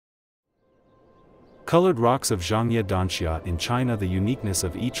Colored rocks of Zhangye Danxia in China. The uniqueness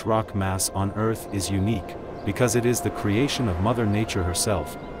of each rock mass on Earth is unique, because it is the creation of Mother Nature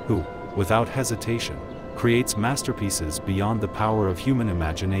herself, who, without hesitation, creates masterpieces beyond the power of human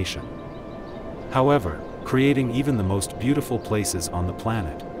imagination. However, creating even the most beautiful places on the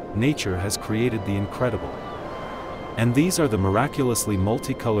planet, nature has created the incredible. And these are the miraculously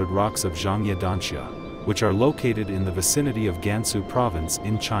multicolored rocks of Zhangye Danxia, which are located in the vicinity of Gansu Province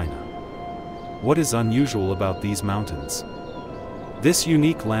in China. What is unusual about these mountains? This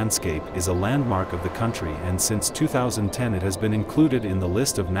unique landscape is a landmark of the country, and since 2010 it has been included in the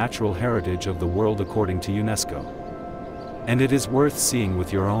list of natural heritage of the world according to UNESCO. And it is worth seeing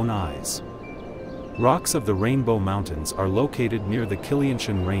with your own eyes. Rocks of the Rainbow Mountains are located near the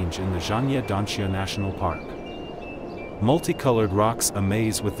Qilianshan Range in the Zhangye Danxia National Park. Multicolored rocks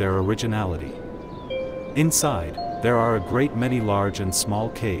amaze with their originality. Inside, there are a great many large and small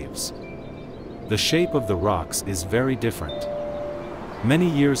caves. The shape of the rocks is very different. Many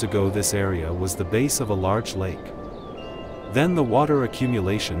years ago this area was the base of a large lake. Then the water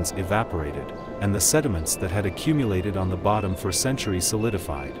accumulations evaporated, and the sediments that had accumulated on the bottom for centuries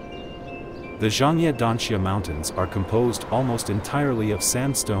solidified. The Zhangye Danxia Mountains are composed almost entirely of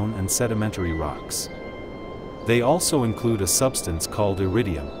sandstone and sedimentary rocks. They also include a substance called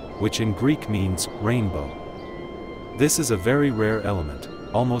iridium, which in Greek means rainbow. This is a very rare element,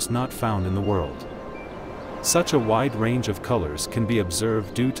 almost not found in the world. Such a wide range of colors can be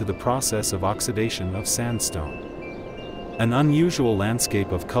observed due to the process of oxidation of sandstone. An unusual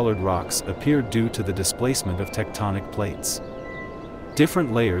landscape of colored rocks appeared due to the displacement of tectonic plates.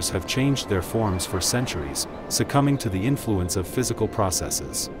 Different layers have changed their forms for centuries, succumbing to the influence of physical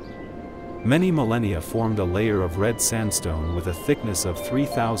processes. Many millennia formed a layer of red sandstone with a thickness of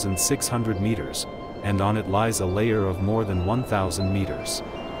 3,600 meters, and on it lies a layer of more than 1,000 meters.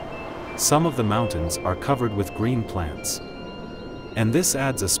 Some of the mountains are covered with green plants. And this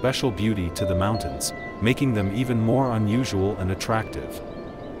adds a special beauty to the mountains, making them even more unusual and attractive.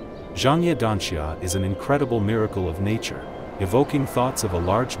 Zhangye Danxia is an incredible miracle of nature, evoking thoughts of a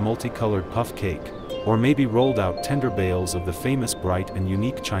large multicolored puff cake, or maybe rolled out tender bales of the famous bright and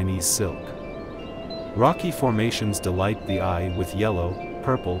unique Chinese silk. Rocky formations delight the eye with yellow,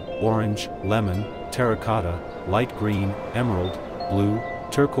 purple, orange, lemon, terracotta, light green, emerald, blue,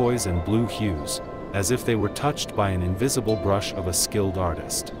 turquoise and blue hues, as if they were touched by an invisible brush of a skilled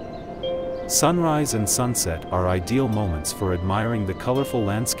artist. Sunrise and sunset are ideal moments for admiring the colorful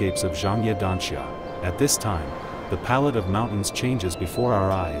landscapes of Zhangye Danxia. At this time, the palette of mountains changes before our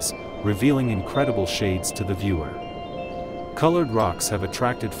eyes, revealing incredible shades to the viewer. Colored rocks have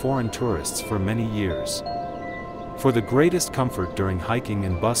attracted foreign tourists for many years. For the greatest comfort during hiking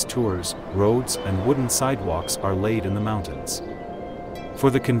and bus tours, roads and wooden sidewalks are laid in the mountains. For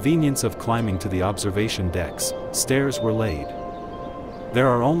the convenience of climbing to the observation decks, stairs were laid. There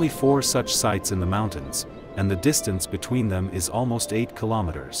are only 4 such sites in the mountains, and the distance between them is almost 8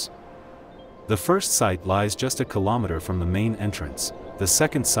 kilometers. The first site lies just a kilometer from the main entrance. The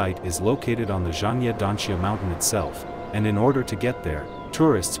second site is located on the Zhangye Danxia mountain itself, and in order to get there,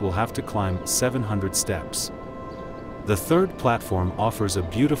 tourists will have to climb 700 steps. The third platform offers a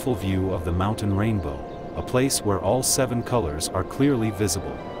beautiful view of the mountain rainbow, a place where all 7 colors are clearly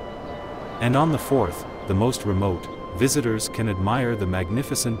visible. And on the fourth, the most remote, visitors can admire the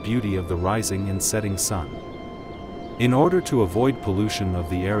magnificent beauty of the rising and setting sun. In order to avoid pollution of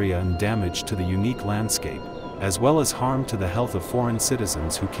the area and damage to the unique landscape, as well as harm to the health of foreign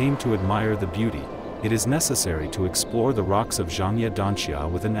citizens who came to admire the beauty, it is necessary to explore the rocks of Zhangye Danxia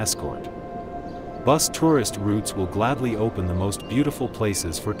with an escort. Bus tourist routes will gladly open the most beautiful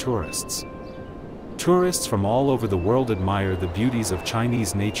places for tourists. Tourists from all over the world admire the beauties of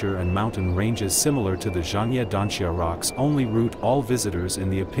Chinese nature and mountain ranges similar to the Zhangye Danxia rocks only root all visitors in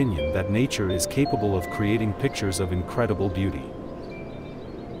the opinion that nature is capable of creating pictures of incredible beauty.